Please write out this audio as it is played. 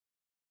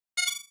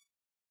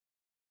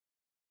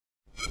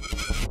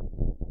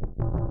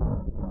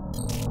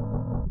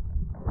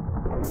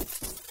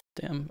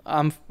Damn,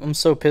 I'm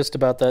so pissed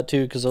about that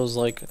too, because I was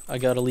like, I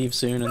gotta leave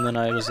soon, and then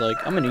I was like,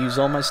 I'm gonna use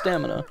all my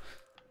stamina.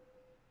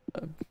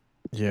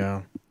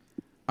 Yeah.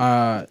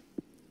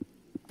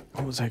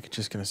 What was I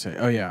just gonna say?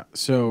 Oh yeah.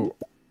 So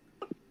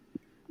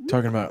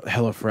talking about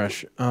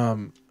HelloFresh.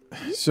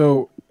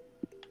 So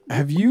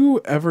have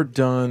you ever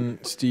done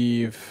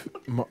Steve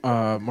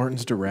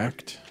Martin's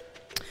Direct?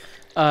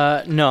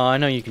 No, I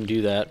know you can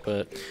do that,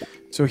 but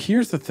So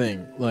here's the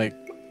thing. Like,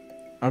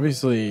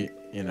 obviously,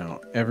 you know,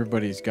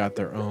 everybody's got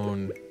their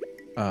own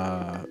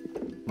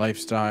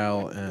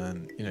lifestyle,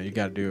 and you know, you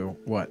got to do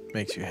what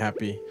makes you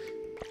happy.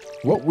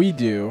 What we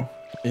do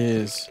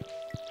is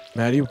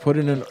Maddie will put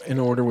it in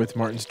order with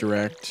Martin's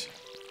Direct,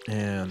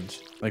 and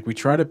like we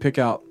try to pick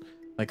out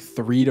like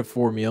 3 to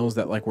 4 meals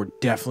that like we're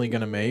definitely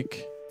gonna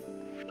make,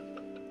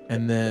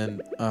 and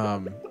then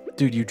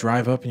dude, you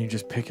drive up and you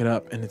just pick it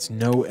up, and it's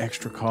no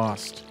extra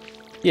cost.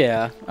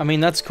 yeah, I mean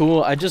that's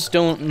cool. I just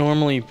don't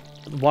normally.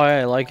 Why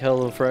I like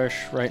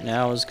HelloFresh right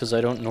now is because I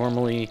don't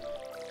normally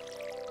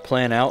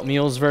plan out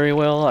meals very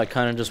well. I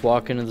kind of just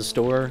walk into the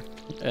store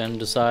and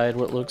decide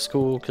what looks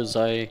cool, because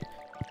I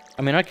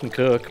mean I can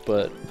cook,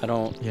 but I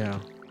don't Yeah.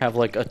 have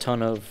like a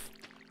ton of.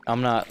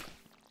 I'm not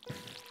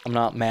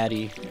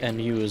Maddie, and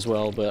you as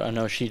well, but I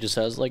know she just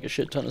has like a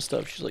shit ton of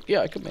stuff. She's like, yeah,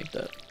 I could make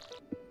that.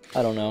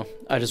 I don't know.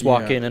 I just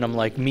walk Yeah. in and I'm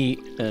like meat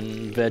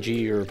and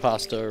veggie or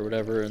pasta or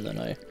whatever, and then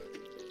I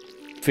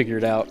figure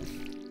it out.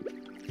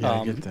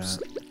 Yeah, I get that.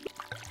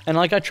 And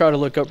like I try to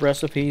look up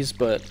recipes,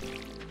 but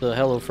the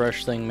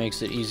HelloFresh thing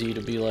makes it easy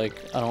to be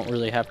like, I don't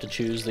really have to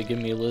choose. They give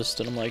me a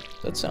list, and I'm like,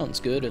 that sounds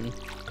good. And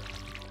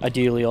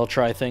ideally, I'll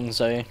try things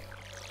I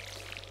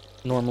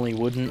normally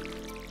wouldn't.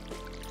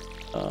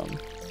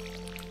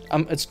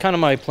 It's kind of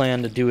my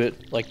plan to do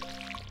it like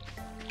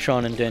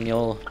Sean and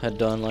Danielle had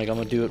done. Like I'm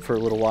gonna do it for a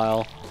little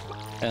while,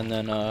 and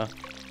then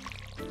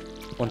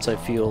once I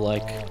feel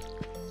like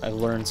I've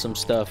learned some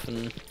stuff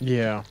and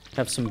Yeah.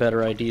 have some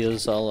better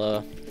ideas,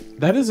 I'll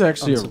That is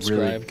actually a really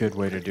unsubscribe. good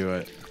way to do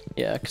it.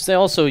 Yeah, because they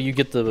also, you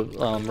get the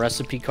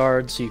recipe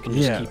card, so you can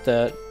just Yeah. keep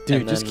that.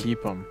 Dude, and just then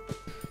keep them.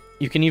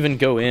 you can even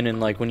go in and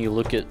like when you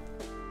look at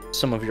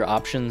some of your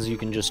options, you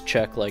can just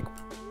check like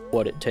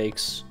what it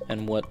takes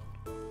and what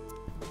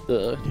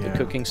the Yeah.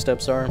 cooking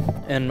steps are.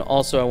 And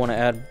also, I want to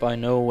add, by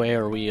no way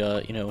are we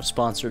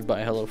sponsored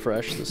by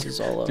HelloFresh. This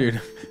is all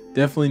Dude,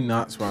 definitely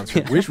not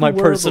sponsored. Wish my we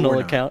were, but personal we're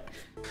not. account.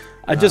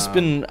 I just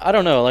been, I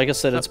don't know, like I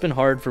said, it's been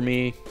hard for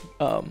me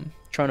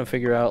trying to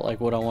figure out like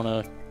what I want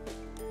to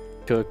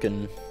cook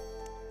and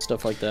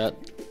stuff like that.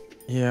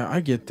 Yeah, I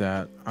get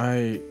that.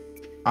 I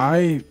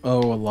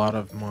owe a lot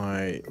of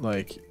my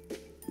like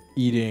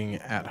eating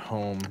at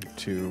home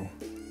to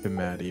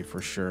Maddie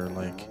for sure.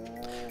 Like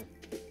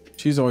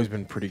she's always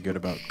been pretty good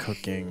about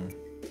cooking.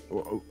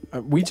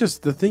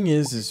 The thing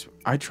is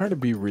I try to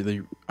be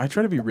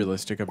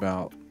realistic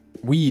about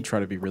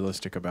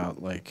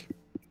like,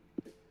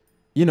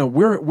 you know,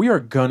 we are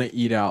gonna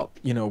eat out,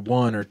 you know,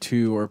 1 or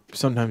 2 or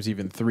sometimes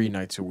even 3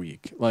 nights a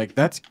week. Like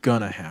that's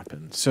gonna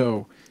happen.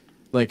 So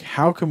like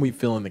how can we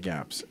fill in the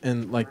gaps?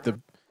 And like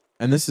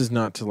and this is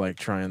not to like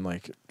try and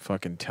like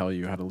fucking tell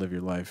you how to live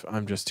your life.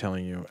 I'm just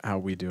telling you how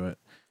we do it.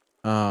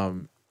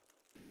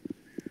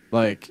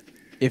 Like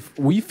if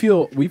we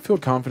feel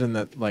confident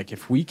that like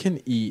if we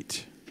can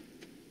eat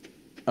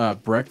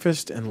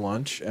breakfast and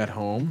lunch at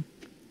home,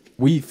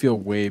 we feel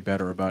way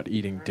better about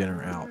eating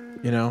dinner out,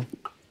 you know?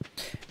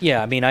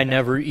 Yeah, I mean, I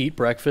never eat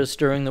breakfast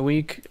during the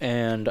week,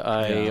 and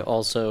I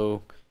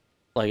also,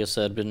 like I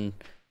said,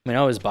 I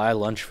always buy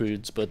lunch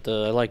foods, but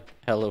I like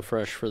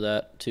HelloFresh for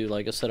that too.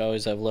 Like I said, I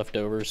always have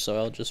leftovers, so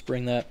I'll just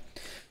bring that.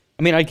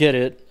 I mean, I get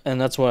it, and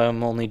that's why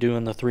I'm only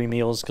doing the 3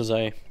 meals, because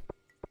I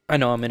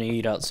know I'm going to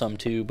eat out some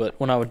too, but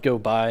when I would go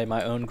buy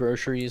my own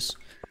groceries,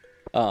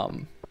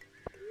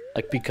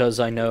 like because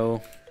I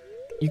know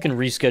you can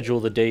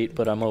reschedule the date,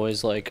 but I'm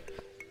always like,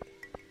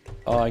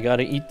 oh, I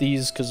gotta eat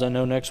these because I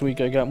know next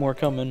week I got more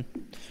coming.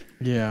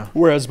 Yeah.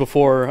 Whereas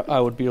before, I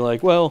would be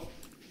like, well,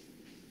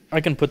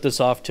 I can put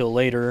this off till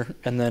later,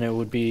 and then it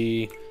would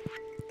be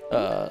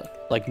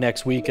like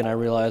next week, and I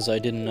realize I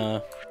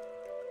didn't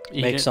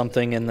make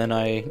something, and then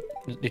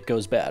it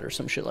goes bad or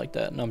some shit like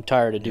that. And I'm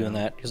tired of doing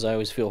that because I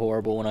always feel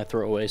horrible when I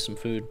throw away some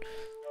food.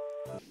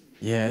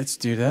 Yeah,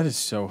 dude, that is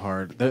so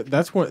hard.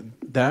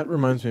 That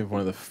reminds me of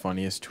one of the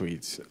funniest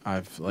tweets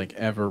I've like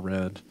ever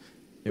read.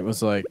 It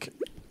was like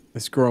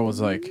this girl was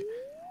like,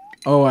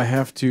 "Oh, I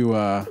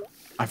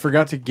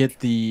forgot to get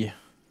the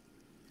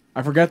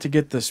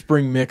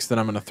spring mix that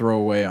I'm gonna throw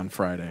away on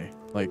Friday."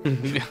 Like,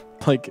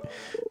 like,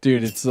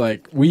 dude, it's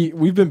like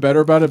we've been better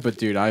about it, but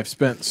dude, I've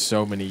spent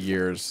so many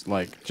years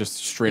like just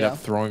straight up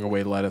throwing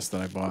away lettuce that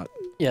I bought.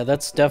 Yeah,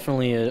 that's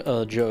definitely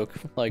a joke,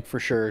 like for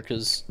sure,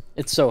 because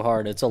it's so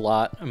hard. It's a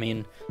lot. I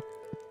mean,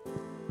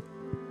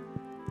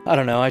 I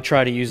don't know. I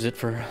try to use it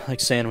for like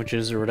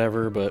sandwiches or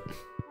whatever, but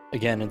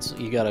again,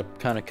 you gotta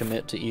kind of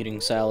commit to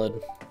eating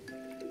salad.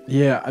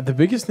 Yeah, the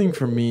biggest thing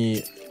for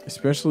me,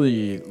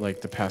 especially like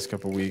the past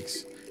couple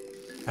weeks,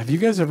 have you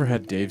guys ever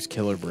had Dave's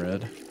Killer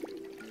Bread?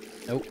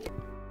 Nope.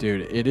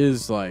 Dude, it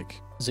is like,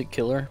 Is it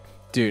killer?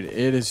 Dude,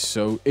 it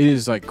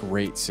is like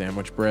great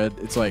sandwich bread.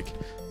 It's like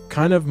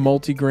kind of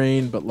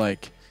multi-grain, but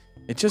like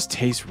it just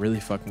tastes really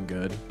fucking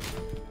good.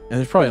 And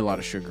there's probably a lot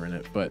of sugar in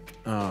it, but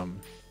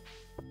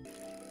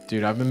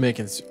dude, I've been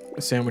making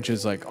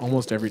sandwiches like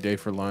almost every day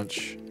for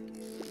lunch.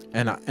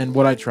 And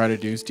what I try to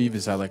do, Steve,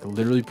 is I like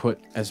literally put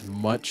as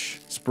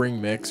much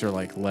spring mix or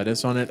like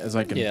lettuce on it as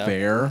I can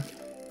bear.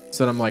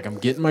 So that I'm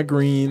getting my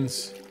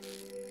greens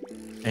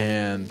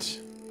and,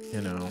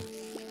 you know,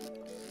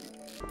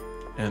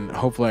 and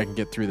hopefully I can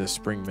get through this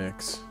spring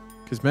mix.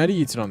 Because Maddie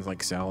eats it on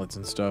like salads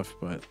and stuff,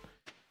 but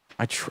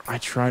I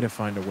try to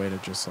find a way to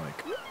just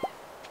like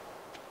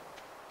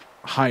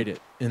hide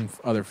it in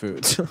other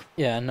foods.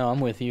 Yeah, no,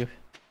 I'm with you.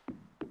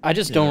 I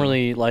just don't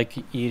really like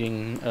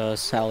eating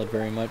salad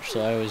very much,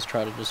 so I always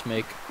try to just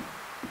make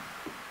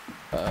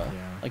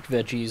like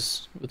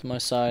veggies with my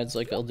sides.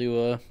 Like I'll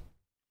do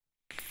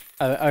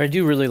I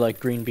do really like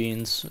green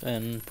beans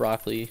and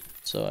broccoli,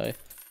 so I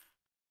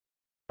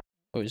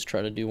always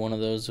try to do one of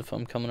those if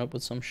I'm coming up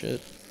with some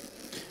shit.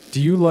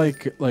 Do you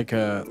like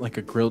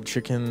a grilled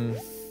chicken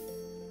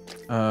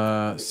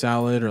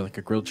salad or like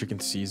a grilled chicken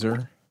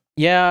Caesar?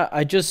 Yeah,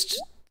 I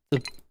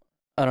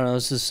don't know,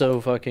 this is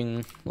so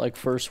fucking, like,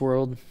 first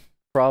world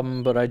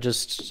problem, but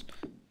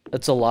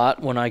it's a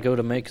lot when I go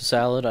to make a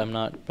salad. I'm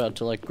not about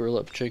to, like, grill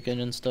up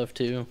chicken and stuff,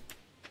 too.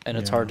 And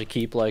it's hard to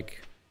keep,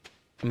 like,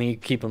 I mean, you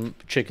keep them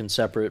chicken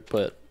separate,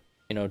 but,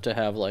 you know, to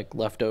have, like,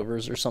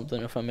 leftovers or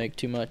something if I make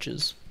too much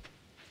is,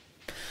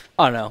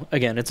 I don't know.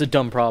 Again, it's a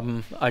dumb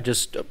problem. I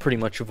just pretty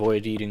much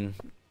avoid eating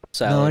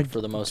salad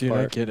for the most part.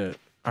 I get it.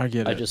 I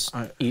just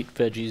eat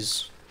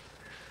veggies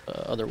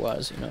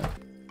otherwise, you know.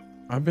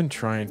 I've been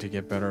trying to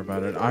get better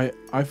about it.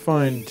 I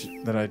find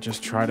that I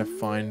just try to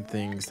find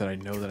things that I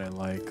know that I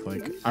like.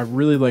 Like, I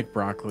really like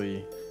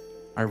broccoli.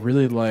 I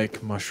really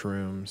like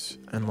mushrooms.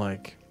 And,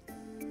 like,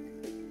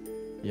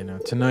 you know,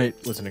 tonight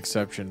was an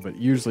exception. But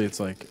usually it's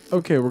like,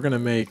 okay, we're going to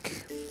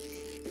make,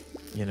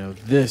 you know,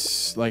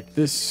 this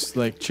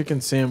chicken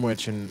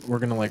sandwich. And we're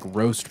going to, like,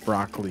 roast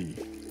broccoli.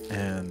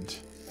 And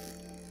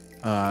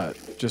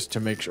just to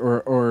make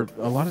sure. Or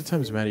a lot of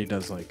times Maddie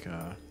does, like...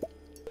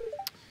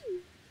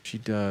 she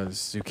does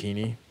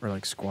zucchini or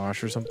like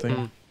squash or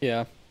something.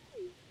 Yeah.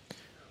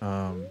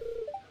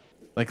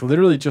 Like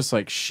literally just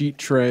like sheet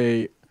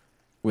tray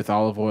with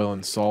olive oil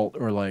and salt,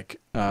 or like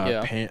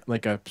pan,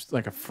 like a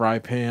fry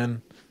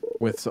pan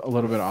with a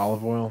little bit of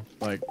olive oil.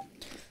 Like,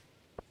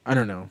 I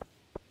don't know.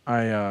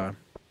 I've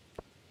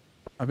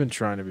been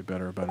trying to be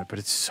better about it, but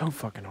it's so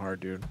fucking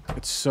hard, dude.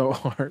 It's so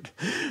hard.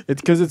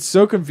 It's because it's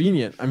so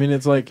convenient. I mean,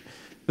 it's like,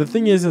 the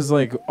thing is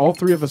like all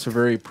three of us are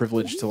very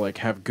privileged to like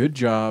have good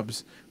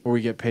jobs where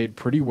we get paid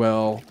pretty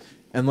well,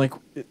 and like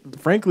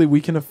frankly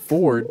we can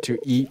afford to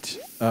eat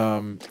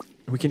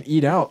we can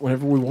eat out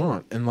whenever we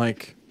want, and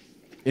like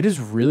it is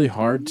really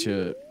hard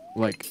to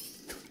like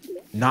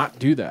not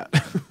do that.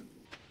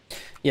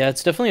 Yeah,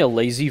 it's definitely a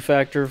lazy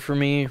factor for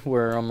me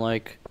where I'm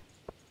like,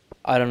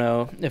 I don't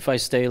know, if I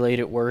stay late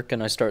at work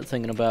and I start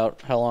thinking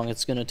about how long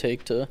it's gonna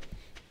take to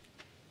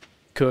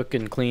cook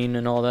and clean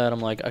and all that, I'm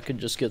like, I could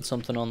just get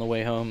something on the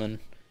way home. And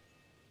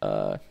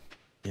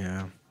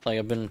yeah, like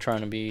I've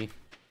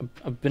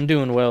been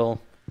doing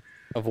well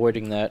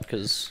avoiding that,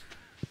 because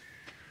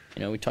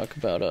you know we talk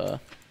about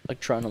like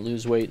trying to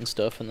lose weight and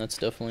stuff, and that's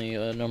definitely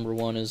number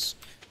one. Is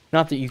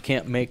not that you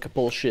can't make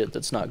bullshit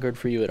that's not good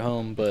for you at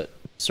home, but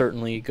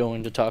certainly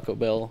going to Taco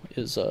Bell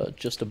is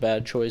just a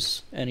bad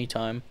choice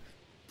anytime.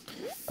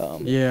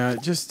 Yeah,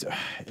 it just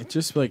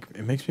like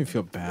it makes me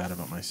feel bad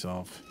about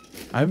myself.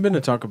 I haven't been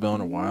to Taco Bell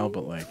in a while,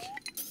 but like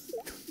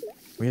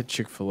we had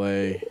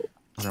Chick-fil-A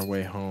on our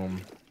way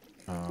home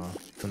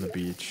from the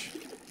beach.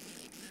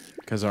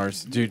 Because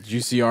ours, dude, did you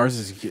see ours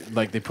is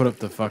like they put up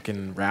the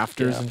fucking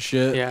rafters and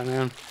shit? Yeah,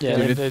 man.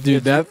 Yeah,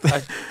 dude, that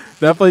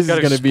place is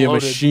gonna be a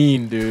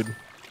machine, dude.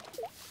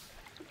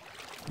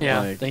 Yeah,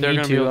 like, they're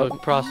gonna be able to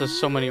process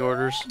so many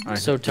orders. I'm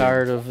so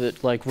tired of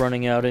it like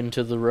running out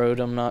into the road.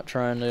 I'm not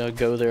trying to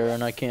go there,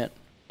 and I can't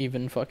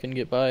even fucking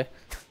get by.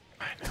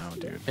 I know,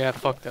 dude. Yeah,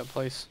 fuck that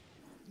place.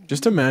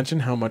 Just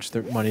imagine how much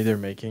money they're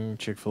making,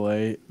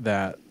 Chick-fil-A,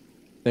 that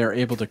they're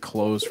able to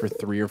close for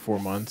 3 or 4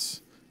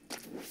 months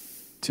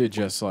to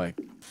just like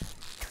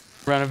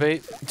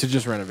renovate.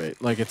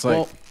 Like it's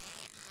like,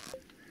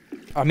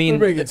 I mean,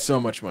 they're making so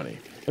much money.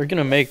 They're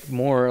gonna make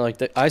more.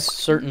 Like I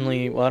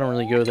certainly, well, I don't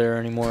really go there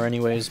anymore,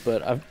 anyways.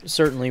 But I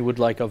certainly would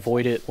like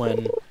avoid it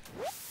when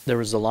there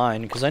was a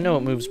line, because I know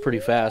it moves pretty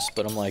fast.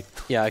 But I'm like,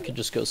 yeah, I could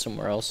just go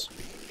somewhere else.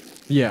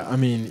 Yeah, I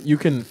mean, you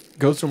can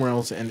go somewhere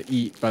else and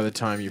eat by the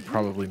time you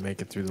probably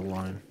make it through the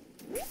line.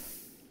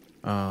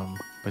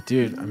 But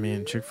dude, I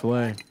mean,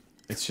 Chick-fil-A,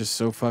 it's just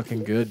so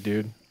fucking good,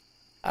 dude.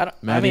 I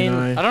don't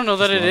know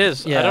that it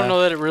is. Yeah. I don't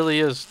know that it really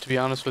is, to be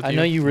honest with you. I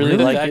know you really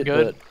like it,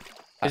 good?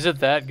 But is it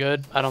that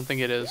good? I don't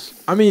think it is.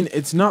 I mean,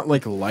 it's not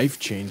like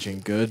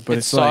life-changing good, but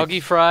it's soggy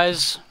like,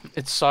 fries.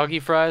 It's soggy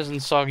fries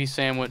and soggy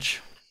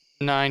sandwich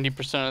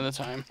 90% of the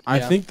time. I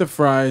think the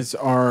fries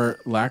are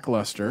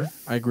lackluster.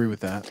 I agree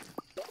with that.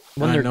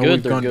 When they're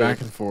good, we've gone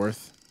back and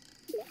forth.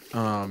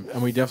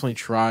 And we definitely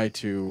try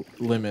to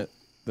limit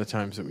the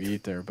times that we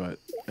eat there,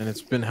 and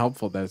it's been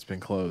helpful that it's been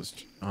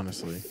closed,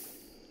 honestly.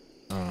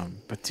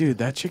 But dude,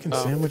 that chicken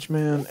sandwich,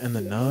 man, and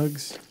the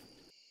nugs.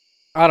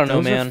 I don't know,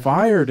 Those man. are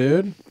fire,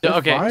 dude. They're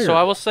Okay, fire. so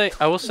I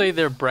will say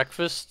their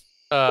breakfast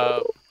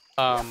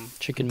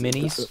Chicken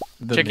minis.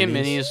 The chicken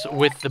minis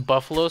with the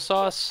buffalo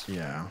sauce.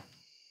 Yeah.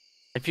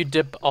 If you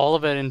dip all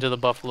of it into the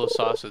buffalo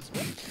sauce, it's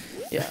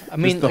Yeah, I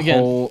mean, the again,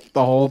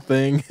 whole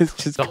thing is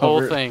just the covered.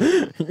 whole thing.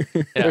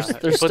 Yeah, There's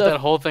put stuff- that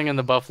whole thing in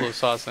the buffalo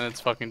sauce, and it's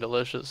fucking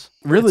delicious.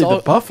 Really, It's the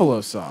all-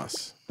 buffalo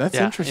sauce. That's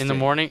Yeah, interesting. in the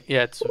morning.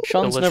 Yeah, it's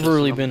Sean's delicious never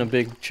really in the- been a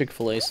big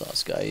Chick-fil-A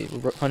sauce guy.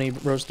 Honey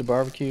roasted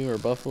barbecue or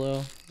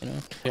buffalo, you know.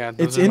 Yeah,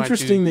 those It's are my two-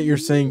 interesting that you're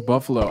saying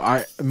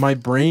buffalo. My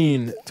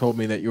brain told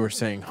me that you were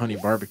saying honey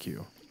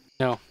barbecue.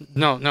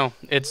 No.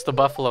 It's the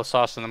buffalo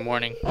sauce in the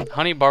morning.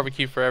 Honey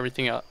barbecue for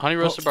everything else. Honey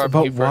roasted But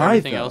barbecue for why,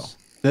 everything though? else.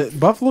 The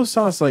buffalo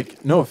sauce,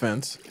 like, no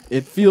offense,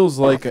 it feels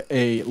like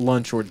a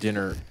lunch or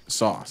dinner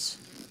sauce.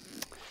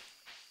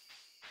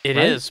 It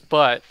Right? is,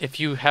 but if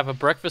you have a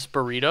breakfast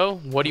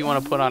burrito, what do you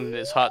want to put on it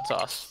as hot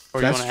sauce?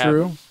 Or That's you want to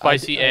true. have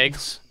spicy I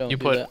eggs? don't You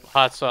do put that.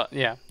 hot sauce.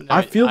 Yeah.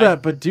 I feel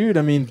that, but dude,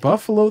 I mean,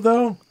 buffalo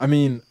though. I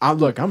mean,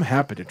 look, I'm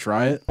happy to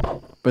try it,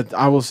 but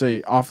I will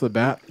say off the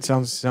bat, it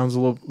sounds a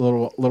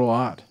little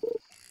odd.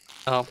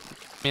 Oh,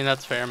 I mean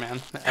that's fair,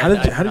 man. How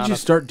did you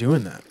start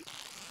doing that?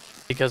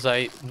 Because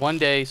one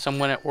day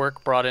someone at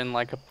work brought in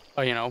like a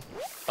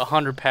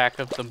 100-pack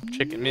of the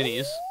chicken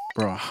minis,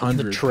 Bro,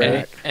 100 tray.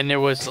 pack. and there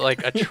was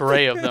like a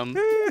tray of them.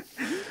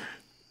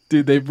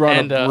 Dude, they brought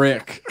And, a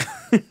brick.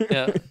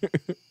 Yeah.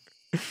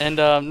 And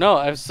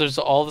no, there's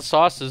all the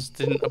sauces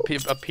didn't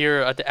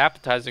appear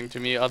appetizing to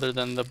me other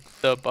than the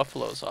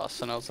buffalo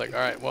sauce, and I was like, all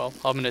right, well,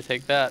 I'm gonna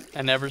take that.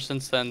 And ever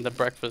since then, the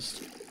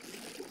breakfast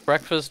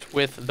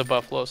with the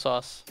buffalo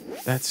sauce.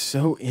 That's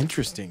so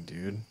interesting,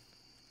 dude.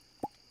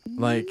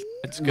 Like,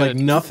 It's like good.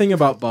 nothing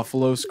about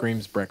buffalo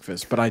screams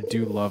breakfast, but I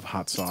do love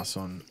hot sauce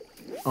on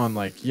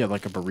like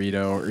like a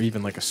burrito or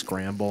even like a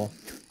scramble.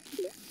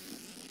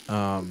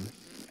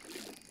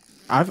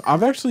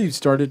 I've actually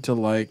started to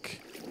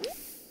like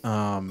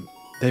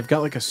they've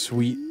got like a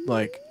sweet,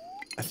 like,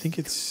 I think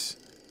it's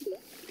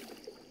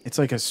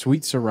like a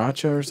sweet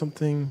sriracha or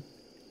something.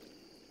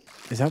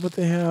 Is that what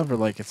they have? Or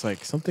like it's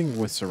like something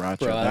with sriracha.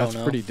 Bro, I That's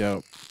don't know. pretty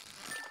dope.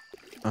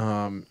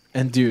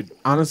 And dude,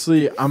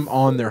 honestly, I'm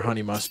on their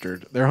honey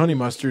mustard. Their honey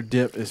mustard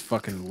dip is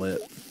fucking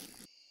lit. I mean,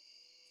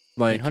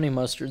 Like, honey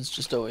mustard's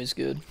just always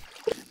good.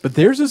 but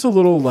theirs is a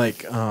little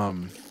like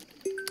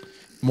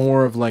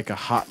more of like a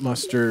hot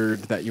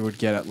mustard that you would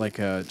get at like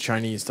a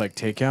Chinese like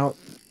takeout.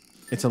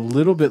 It's a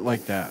little bit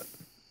like that,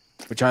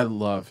 which I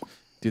love.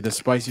 Dude, the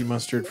spicy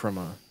mustard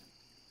from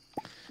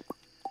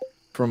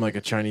like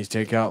a Chinese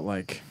takeout,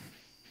 like,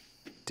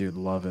 dude,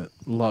 love it.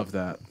 Love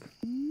that.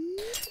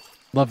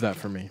 Love that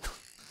for me.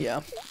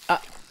 Yeah,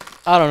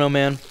 I don't know,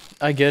 man.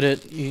 I get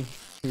it. You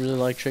really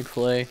like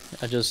Chick-fil-A.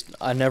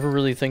 I never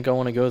really think I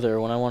want to go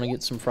there. When I want to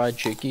get some fried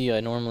chicky, I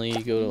normally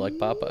go to like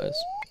Popeyes.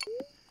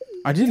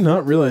 I did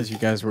not realize you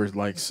guys were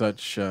like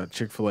such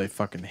Chick-fil-A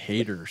fucking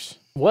haters.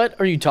 What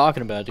are you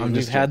talking about, dude? I'm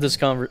We've just had this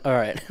conversation. All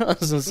right, I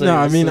was gonna say. No,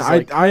 I this mean, is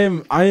like- I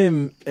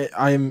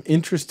am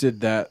interested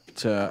that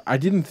I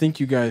didn't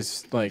think you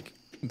guys like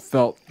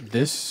felt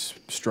this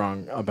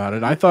strong about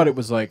it. I thought it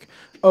was like,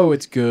 oh,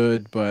 it's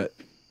good, but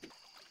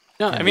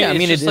No, I mean, Yeah, I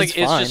mean, it's just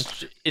it's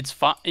fine. it's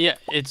fine. Yeah,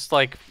 it's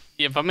like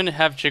if I'm gonna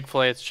have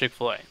Chick-fil-A, it's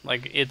Chick-fil-A.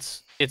 Like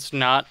it's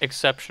not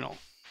exceptional.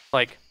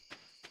 Like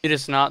it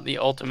is not the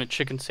ultimate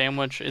chicken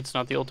sandwich. It's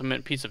not the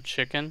ultimate piece of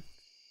chicken.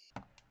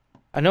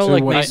 I know, So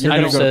like what, Mason you're I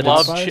gonna you go don't to said,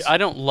 love Popeyes? I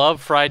don't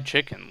love fried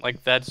chicken.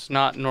 Like that's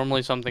not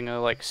normally something I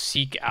like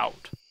seek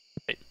out.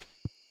 Right?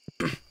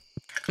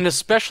 And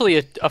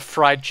especially a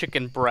fried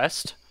chicken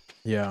breast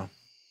yeah.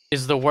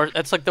 is the worst.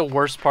 That's like the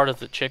worst part of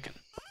the chicken,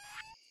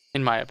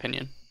 in my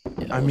opinion.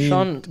 yeah, I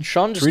mean,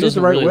 Sean just treat it the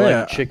doesn't right really way.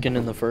 like chicken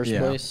in the first Yeah.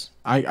 place.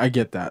 I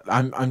get that.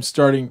 I'm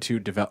starting to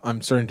develop.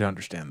 I'm starting to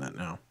understand that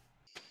now.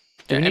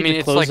 Do we I need mean, to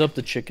it's close like up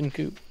the chicken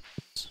coop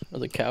or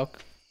the cow?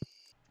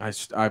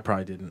 I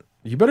probably didn't.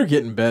 You better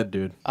get in bed,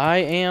 dude. I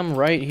am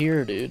right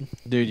here, dude.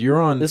 Dude,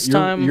 you're on. This you're,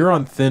 time- you're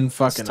on thin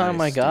fucking. This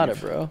time ice, I got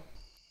Steve. it, bro.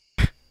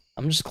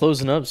 I'm just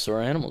closing up so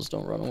our animals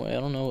don't run away. I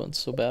don't know what's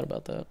so bad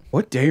about that.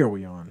 What day are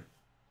we on?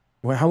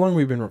 How long have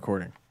we been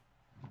recording?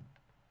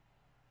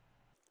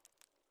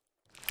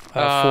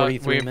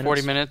 43 we have minutes.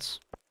 40 minutes.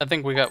 I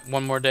think we got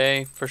one more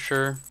day for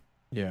sure.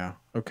 Yeah.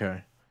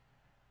 Okay.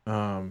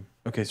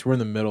 Okay. So we're in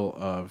the middle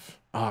of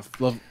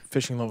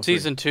fishing level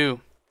Season 2.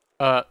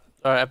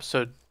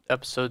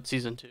 Episode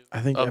season 2.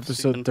 I think of episode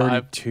season 5.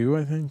 32.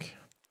 I think.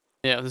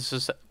 Yeah, this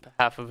is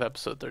half of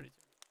episode 32.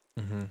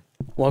 Mm-hmm.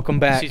 Welcome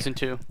back. Season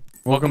 2.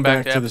 Welcome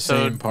back to the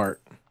episode- same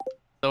part.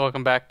 So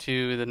welcome back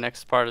to the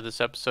next part of this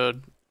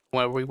episode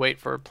where we wait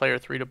for player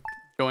 3 to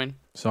join.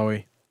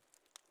 Sorry,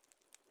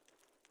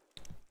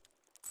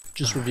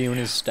 Just reviewing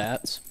his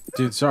stats.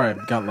 dude. Sorry,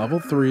 I got level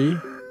 3.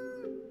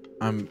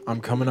 I'm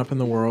coming up in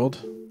the world.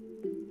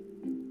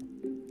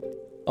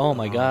 Oh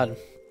my god.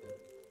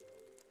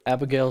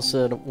 Abigail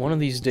said, one of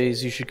these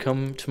days you should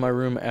come to my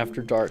room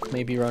after dark,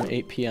 maybe around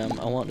 8 p.m.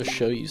 I want to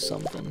show you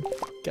something.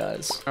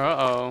 Guys.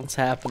 Uh-oh. What's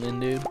happening,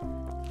 dude?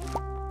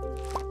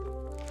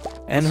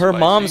 And her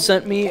mom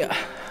sent me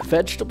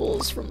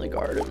vegetables from the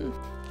garden.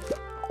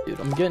 Dude,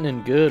 I'm getting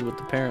in good with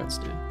the parents,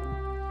 dude.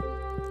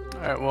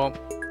 Alright, well,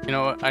 you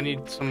know what? I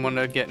need someone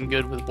to get in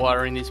good with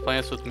watering these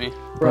plants with me.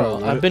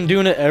 Bro, I've been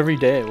doing it every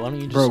day. Why don't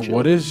you just chill?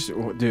 What is...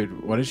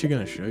 Dude, what is she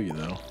gonna show you,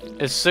 though?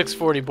 It's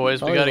 6:40,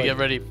 boys. We gotta get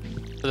ready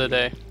for the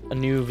day. A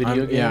new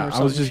video game or something?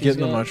 I was just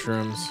getting the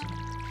mushrooms.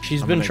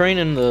 She's been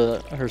training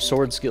her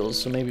sword skills,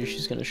 so maybe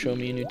she's gonna show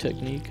me a new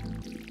technique.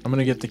 I'm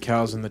gonna get the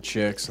cows and the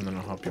chicks, and then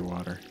I'll help you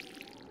water.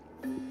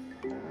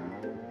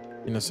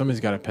 You know, somebody's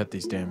gotta pet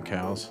these damn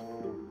cows.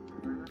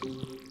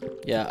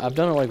 Yeah, I've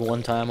done it like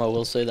one time, I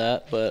will say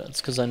that, but it's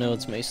because I know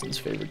it's Mason's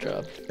favorite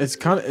job. It's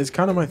kind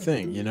of my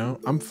thing, you know?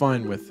 I'm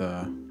fine with,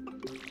 I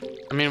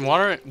mean,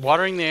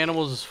 watering the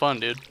animals is fun,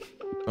 dude.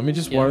 Let me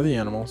just water the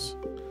animals,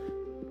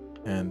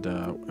 and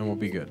we'll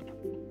be good.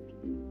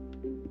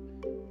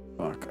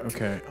 Fuck,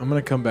 okay. I'm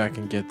gonna come back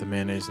and get the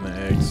mayonnaise and the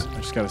eggs. I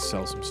just gotta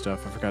sell some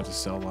stuff I forgot to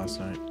sell last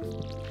night.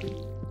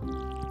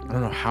 I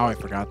don't know how I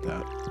forgot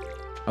that.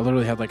 I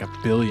literally had like 1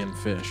 billion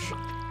fish.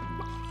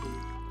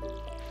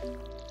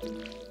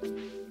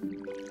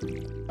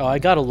 Oh, I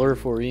got a lure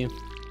for you.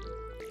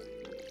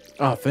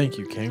 Oh, thank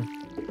you, King.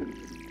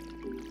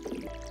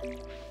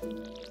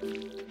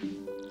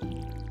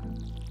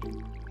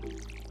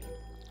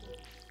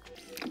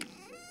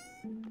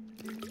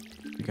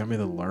 You got me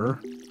the lure?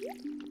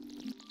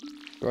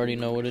 You already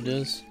know what it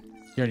is?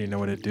 You already know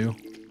what it do.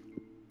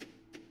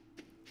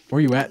 Where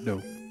you at,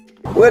 though?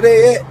 Where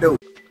they at, though?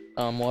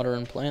 I'm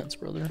watering plants,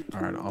 brother.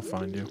 Alright, I'll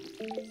find you.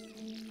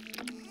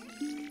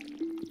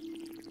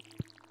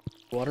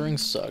 Watering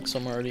sucks.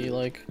 I'm already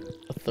like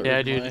a third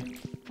of my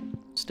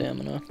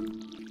stamina.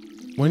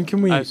 When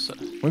can we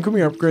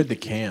upgrade the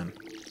can?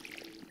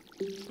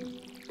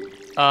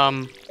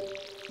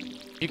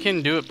 You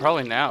can do it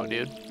probably now,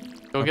 dude.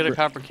 Go get a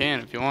copper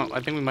can if you want. I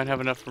think we might have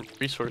enough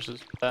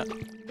resources for that.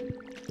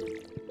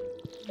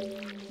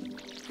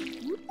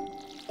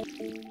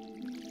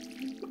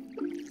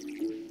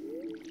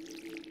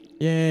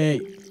 Yay!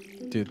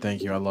 Dude,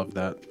 thank you. I love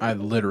that. I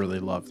literally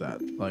love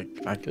that. Like,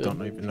 I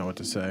don't even know what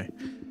to say.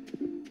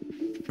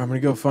 I'm gonna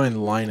go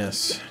find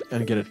Linus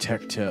and get a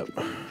tech tip.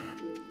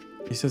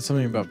 He said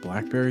something about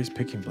blackberries,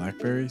 picking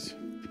blackberries.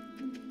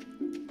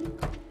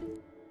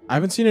 I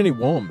haven't seen any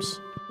worms.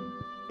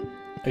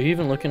 Are you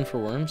even looking for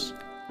worms?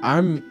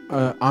 I'm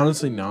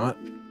honestly not.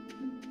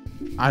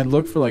 I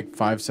looked for like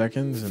 5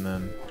 seconds and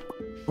then...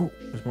 Oh,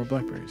 there's more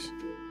blackberries.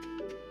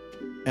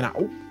 And I...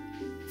 Oh.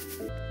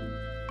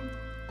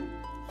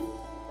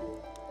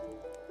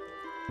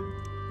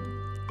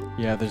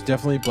 Yeah, there's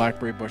definitely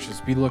blackberry bushes.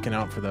 Be looking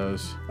out for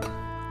those.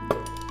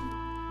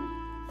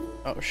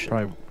 Oh shit!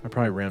 I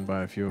probably ran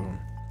by a few of them.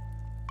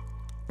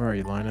 Where are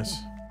you, Linus?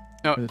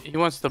 No, he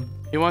wants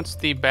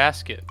the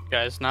basket,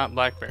 guys, not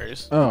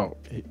blackberries. Oh,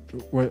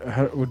 do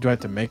I have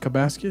to make a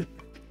basket?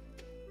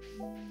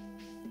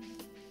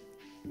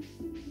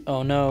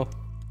 Oh no!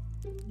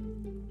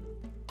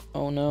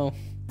 Oh no!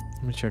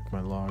 Let me check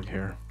my log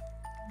here.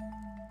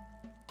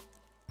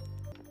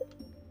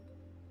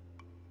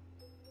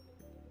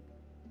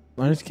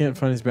 Linus can't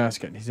find his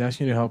basket. He's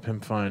asking you to help him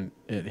find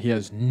it. He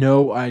has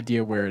no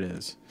idea where it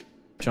is.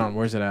 John,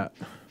 where's it at?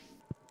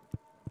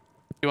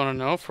 You want to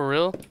know for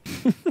real?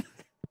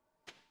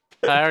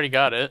 I already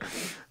got it.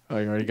 Oh,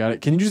 you already got it.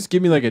 Can you just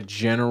give me like a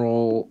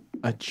general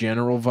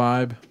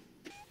vibe?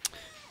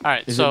 All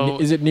right.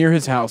 Is it near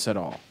his house at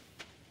all?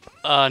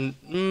 That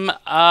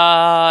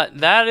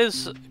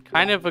is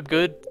kind of a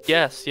good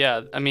guess.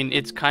 Yeah. I mean,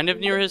 it's kind of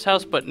near his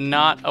house, but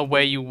not a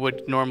way you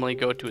would normally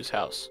go to his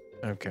house.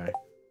 Okay.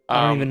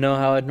 I don't even know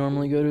how I'd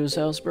normally go to his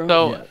house, bro.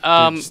 So,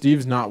 dude,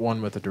 Steve's not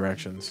one with the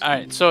directions. All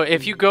right. So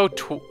if you go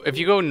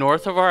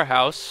north of our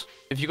house,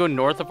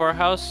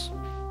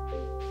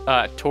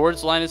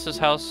 towards Linus's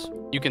house,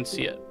 you can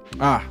see it.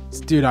 Ah,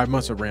 dude, I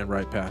must have ran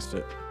right past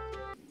it.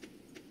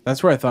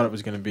 That's where I thought it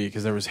was gonna be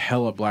because there was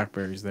hella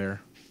blackberries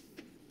there.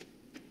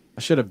 I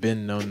should have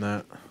known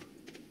that.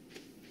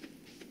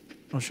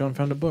 Oh, Sean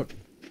found a book.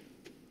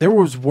 There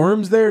was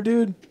worms there,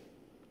 dude.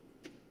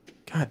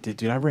 God,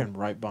 dude, I ran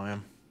right by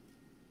him.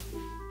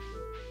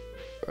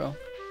 Bro,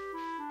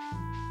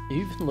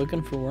 you even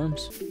looking for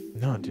worms?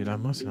 No, dude, I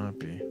must not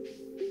be.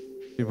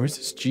 Dude, where's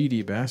this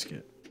GD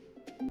basket?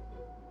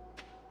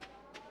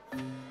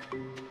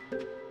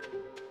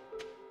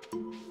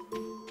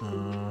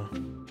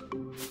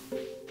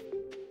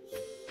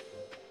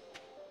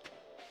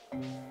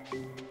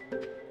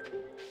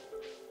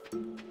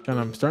 John,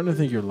 I'm starting to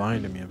think you're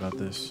lying to me about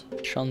this.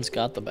 Sean's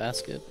got the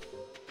basket.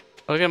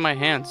 Look at my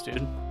hands,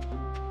 dude.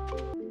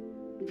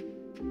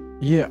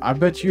 Yeah, I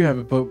bet you have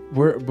it, but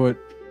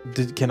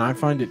can I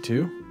find it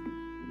too?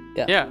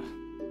 Yeah. Yeah.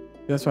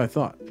 That's what I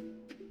thought.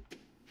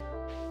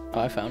 Oh,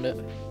 I found it.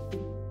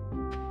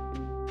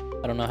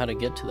 I don't know how to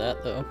get to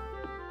that though.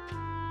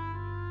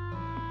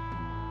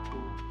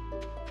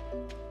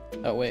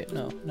 Oh wait,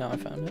 no, I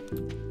found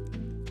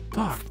it.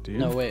 Fuck, dude.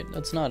 No, wait,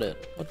 that's not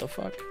it. What the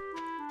fuck?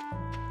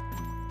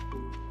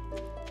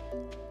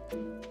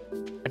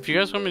 If you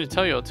guys want me to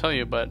tell you, I'll tell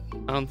you, but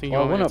I don't think you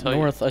Well, I want went me to up tell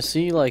north. I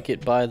see like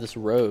it by this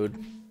road.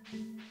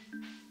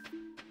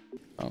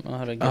 I don't know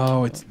how to get. Oh,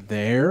 to it's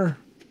there?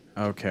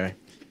 Okay.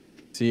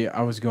 See,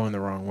 I was going the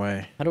wrong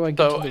way. How do I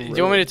get So, to the do road?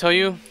 you want me to tell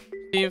you,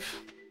 Steve?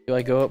 Do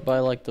I go up by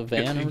like the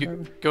van or whatever?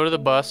 Go to the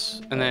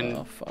bus and then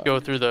Oh, fuck. go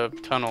through the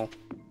tunnel.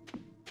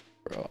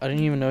 Bro, I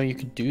didn't even know you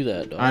could do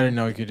that, dog. I didn't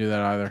know you could do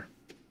that either.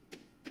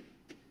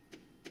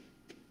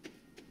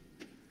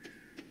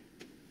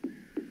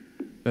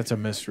 That's a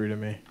mystery to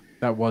me.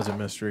 That was a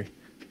mystery.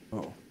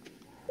 Oh.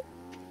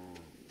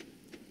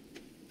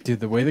 Dude,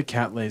 the way the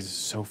cat lays is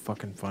so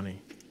fucking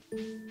funny.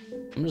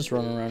 I'm just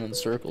running around in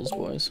circles,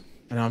 boys.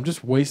 And I'm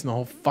just wasting the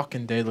whole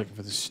fucking day looking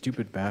for this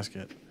stupid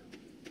basket.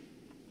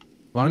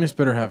 Linus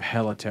better have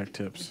hella tech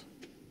tips.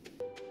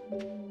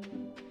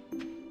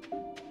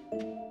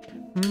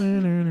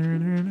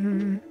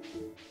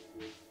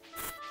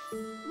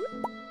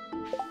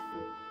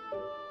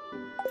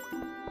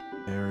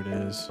 There it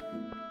is.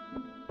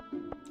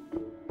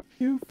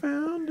 You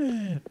found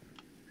it.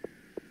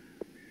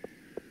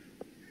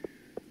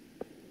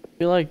 I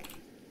feel like...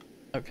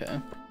 Okay.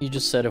 You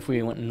just said if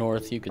we went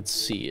north, you could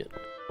see it.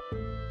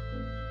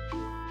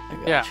 I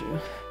got Yeah. you.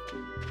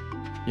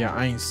 Yeah,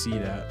 I ain't see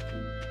that.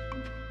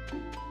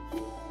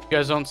 You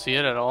guys don't see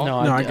it at all?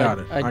 No, No, I got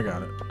it. I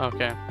got it.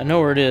 Okay. I know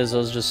where it is. I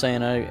was just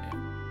saying I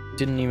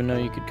didn't even know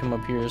you could come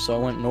up here, so I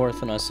went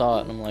north and I saw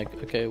it, and I'm like,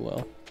 okay,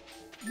 well.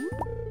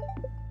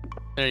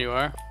 There you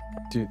are.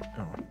 Dude,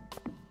 oh.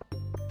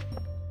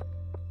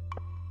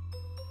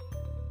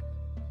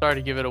 Sorry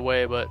to give it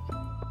away, but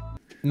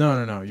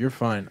No, you're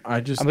fine. I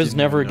just I was didn't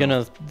never even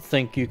know. gonna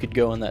think you could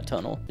go in that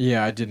tunnel.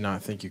 Yeah, I did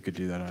not think you could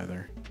do that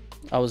either.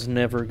 I was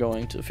never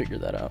going to figure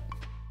that out.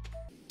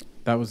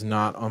 That was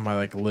not on my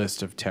like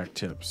list of tech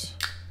tips.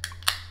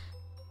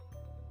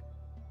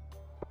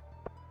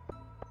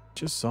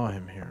 Just saw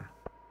him here.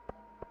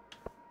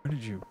 Where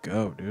did you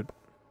go, dude?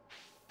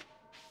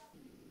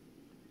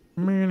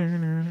 I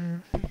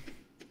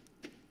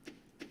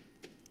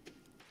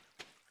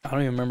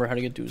don't even remember how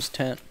to get to his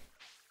tent.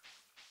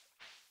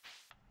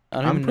 I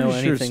don't I'm even know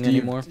pretty sure anything Steve,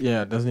 anymore.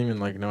 yeah, doesn't even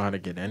like know how to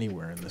get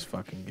anywhere in this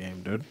fucking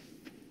game, dude.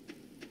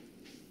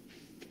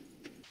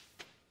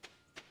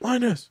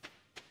 Linus!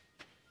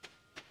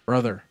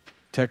 Brother,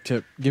 tech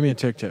tip. Give me a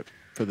tech tip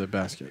for the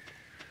basket.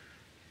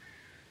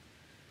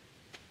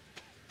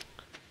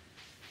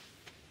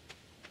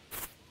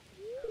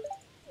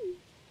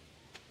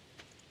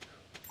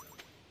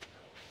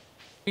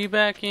 be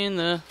back in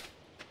the...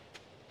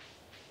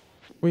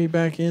 We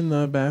back in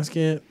the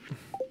basket.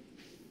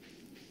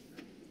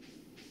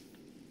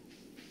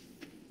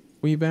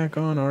 We back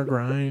on our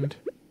grind.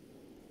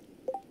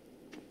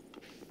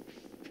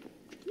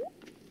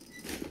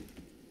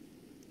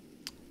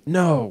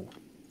 No.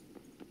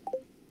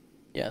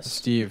 Yes.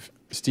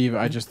 Steve,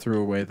 I just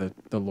threw away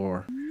the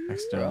lore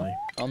accidentally.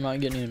 I'm not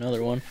getting you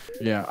another one.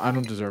 Yeah, I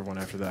don't deserve one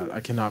after that. I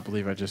cannot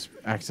believe I just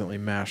accidentally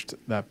mashed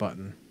that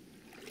button.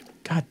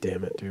 God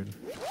damn it, dude.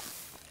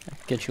 I'll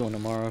get you one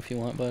tomorrow if you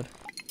want, bud.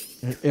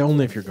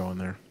 Only if you're going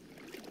there.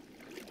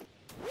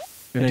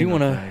 It I ain't do no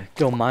want to thing.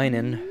 go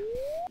mining.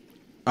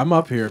 I'm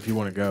up here if you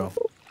want to go.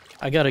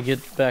 I gotta get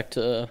back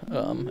to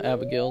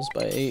Abigail's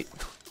by 8.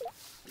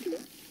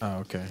 Oh,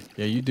 okay.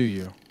 Yeah, you do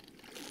you.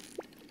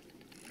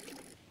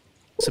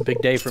 It's a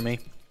big day for me.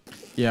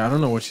 Yeah, I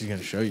don't know what she's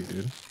gonna show you,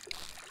 dude.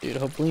 Dude,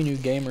 hopefully a new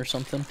game or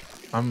something.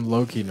 I'm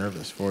low-key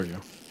nervous for you.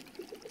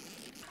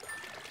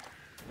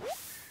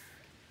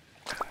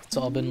 It's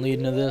all been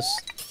leading to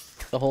this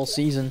the whole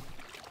season.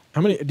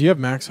 How many? Do you have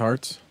max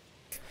hearts?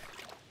 I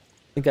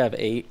think I have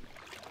 8.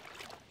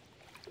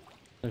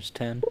 There's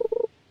 10.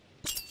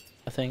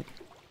 I think.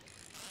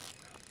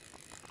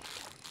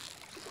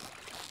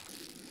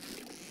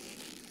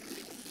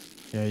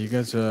 Yeah, you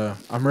guys.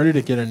 I'm ready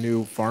to get a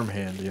new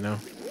farmhand. You know.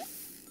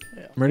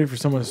 Yeah. I'm ready for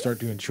someone to start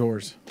doing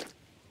chores.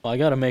 Well, I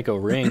gotta make a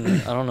ring.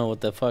 I don't know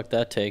what the fuck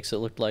that takes. It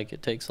looked like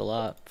it takes a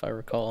lot, if I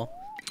recall.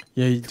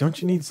 Yeah,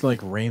 don't you need like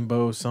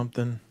rainbow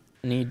something?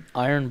 I need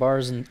iron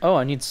bars and... Oh,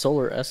 I need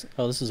solar...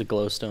 Oh, this is a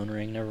glowstone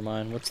ring. Never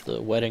mind. What's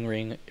the wedding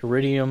ring?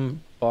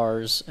 Iridium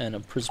bars and a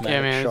prismatic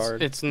Yeah, man,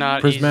 shard. it's not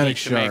Prismatic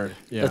easy to make. shard.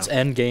 Yeah. That's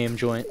end game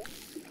joint.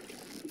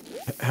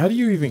 How do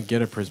you even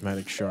get a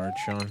prismatic shard,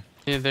 Sean?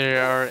 Yeah, they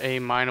are a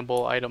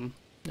mineable item.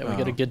 Yeah, we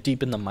gotta Oh. get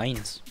deep in the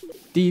mines.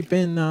 Deep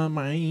in the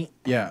mine.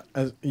 Yeah,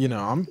 as you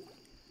know,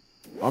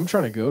 I'm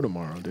trying to go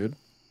tomorrow, dude.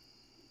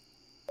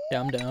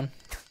 Yeah, I'm down.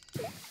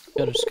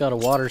 Just gotta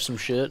water some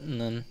shit,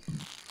 and then...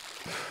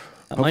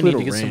 I Hopefully might need to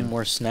it'll get rain. some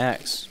more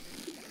snacks.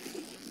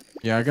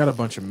 Yeah, I got a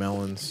bunch of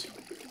melons.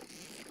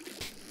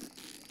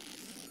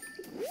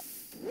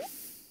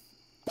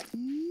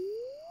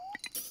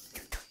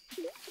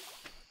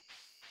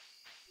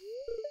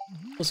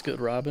 What's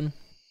good, Robin?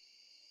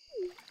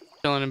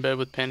 Chilling in bed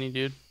with Penny,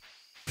 dude.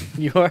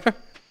 You are?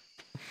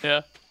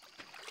 Yeah.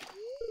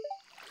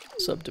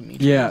 What's up,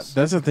 Demetrius? Yeah,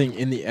 that's the thing.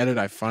 In the edit,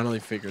 I finally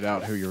figured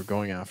out who you were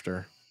going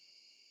after.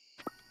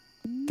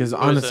 Because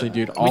honestly,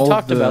 dude, We all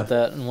talked of the, about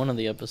that in one of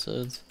the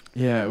episodes.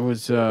 Yeah, it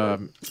was. I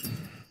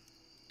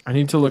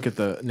need to look at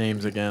the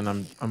names again.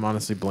 I'm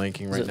honestly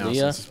blanking right it now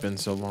Leah? since it's been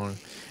so long.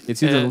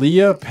 It's either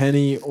Leah,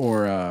 Penny,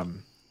 or I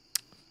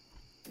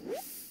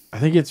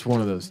think it's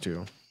one of those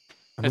two.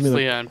 It's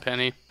Leah and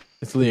Penny.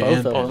 It's Leah Both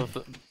and of Penny.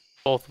 them.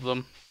 Both of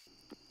them.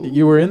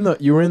 You were in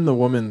the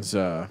woman's.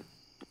 You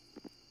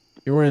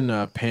were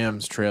in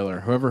Pam's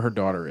trailer. Whoever her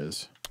daughter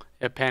is.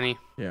 Yeah, Penny.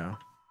 Yeah,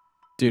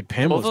 dude,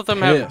 Pam Both was of them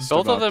pissed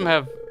have. about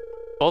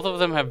Both of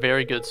them have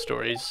very good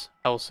stories.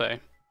 I will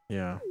say.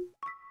 Yeah,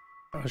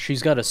 Oh,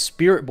 she's got a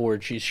spirit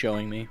board she's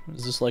showing me.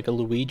 Is this like a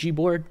Luigi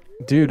board?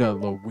 dude, a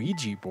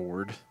Luigi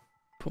board.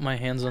 Put my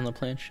hands on the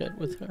planchette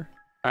with her.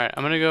 All right,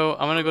 I'm gonna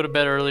go to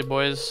bed early,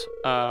 boys.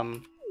 Let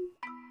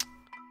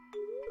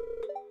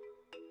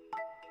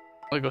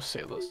me go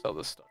sell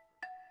this stuff.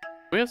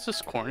 We have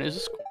this corn. Is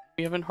this corn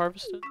we haven't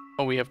harvested?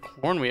 Oh, we have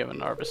corn we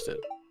haven't harvested.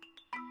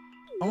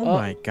 Oh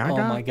my god!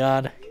 Oh my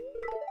god.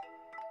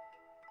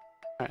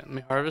 All right, let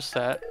me harvest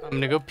that. I'm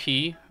gonna go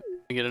pee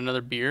and get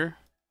another beer.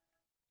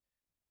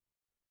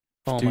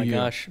 Oh Do my you?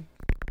 gosh.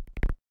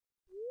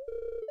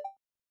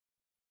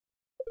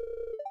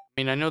 I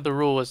mean, I know the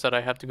rule is that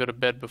I have to go to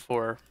bed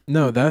before.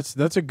 No, that's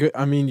a good.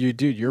 I mean,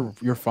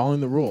 you're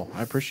following the rule.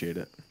 I appreciate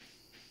it.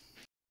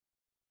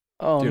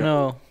 Oh Dude,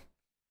 no.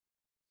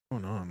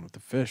 What's going on with the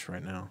fish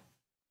right now?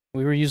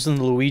 We were using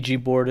the Luigi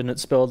board and it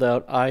spelled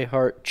out I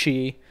heart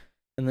chi,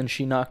 and then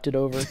she knocked it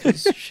over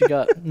because she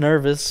got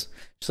nervous.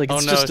 She's like,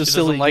 it's oh no, just a she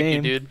silly doesn't like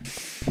game. you, dude.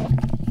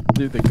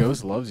 Dude, the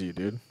ghost loves you,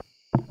 dude.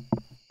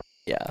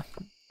 Yeah.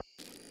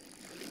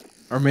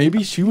 Or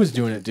maybe she was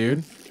doing it,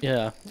 dude.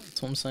 Yeah,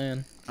 that's what I'm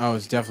saying. Oh,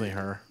 it's definitely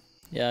her.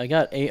 Yeah, I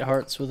got 8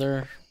 hearts with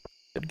her.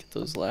 Gotta get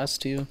those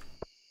last 2.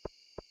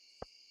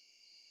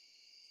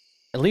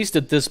 At least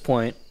at this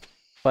point,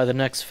 by the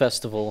next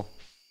festival,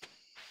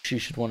 she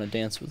should want to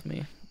dance with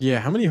me. Yeah,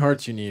 how many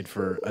hearts you need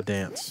for a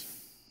dance?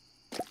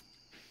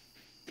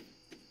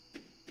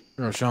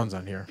 Oh, Sean's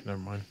on here. Never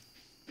mind.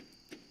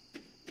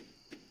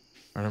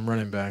 Alright, I'm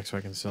running back so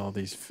I can sell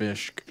these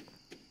fish.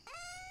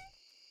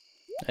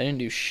 I didn't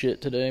do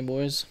shit today,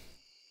 boys.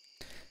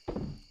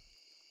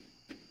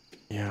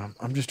 Yeah,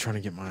 I'm just trying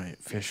to get my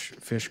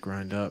fish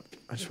grind up.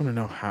 I just want to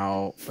know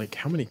how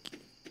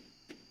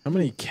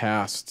many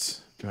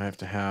casts do I have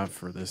to have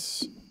for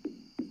this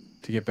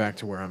to get back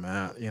to where I'm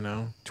at, you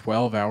know?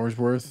 12 hours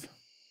worth?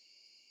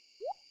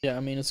 Yeah,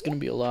 I mean, it's gonna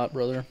be a lot,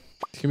 brother.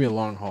 It's gonna be a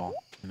long haul,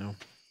 you know?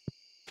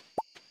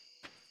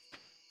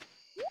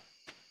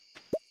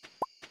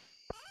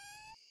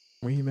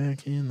 We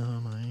back in the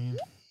mine.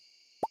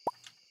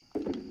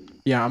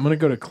 Yeah, I'm gonna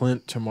go to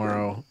Clint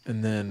tomorrow,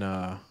 and then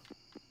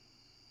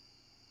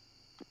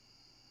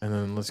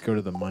let's go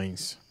to the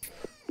mines.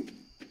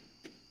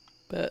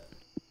 Bet.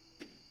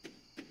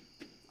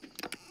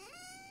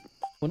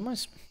 What am I...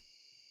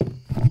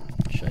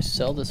 Should I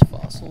sell this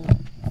fossil?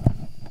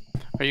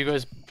 Are you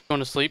guys going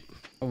to sleep?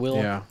 I will.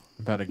 Yeah,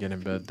 I'm about to get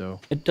in bed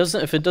though. It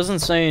doesn't... If it doesn't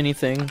say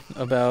anything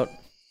about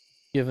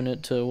giving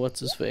it to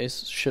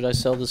what's-his-face, should I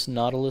sell this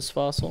Nautilus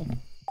fossil?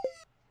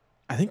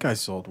 I think I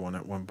sold one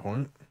at one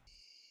point.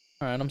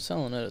 Alright, I'm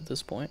selling it at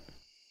this point.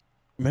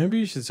 Maybe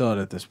you should sell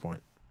it at this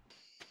point.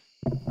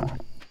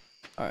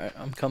 Alright,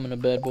 I'm coming to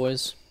bed,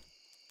 boys.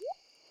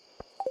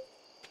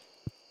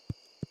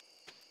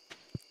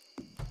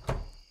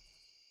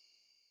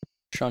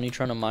 Sean, you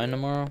trying to mine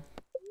tomorrow?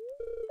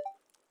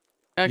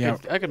 Yeah.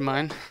 I could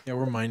mine. Yeah,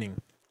 we're mining.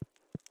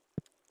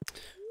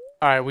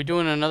 All right, we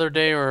doing another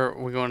day, or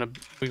we going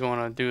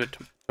to do it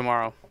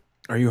tomorrow?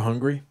 Are you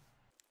hungry?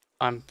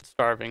 I'm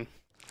starving.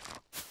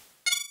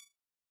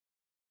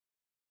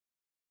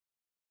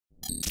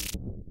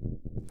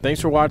 Thanks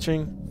for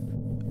watching.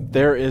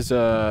 There is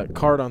a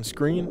card on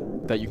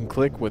screen that you can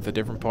click with a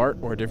different part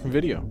or a different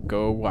video.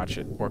 Go watch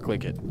it or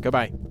click it.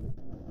 Goodbye.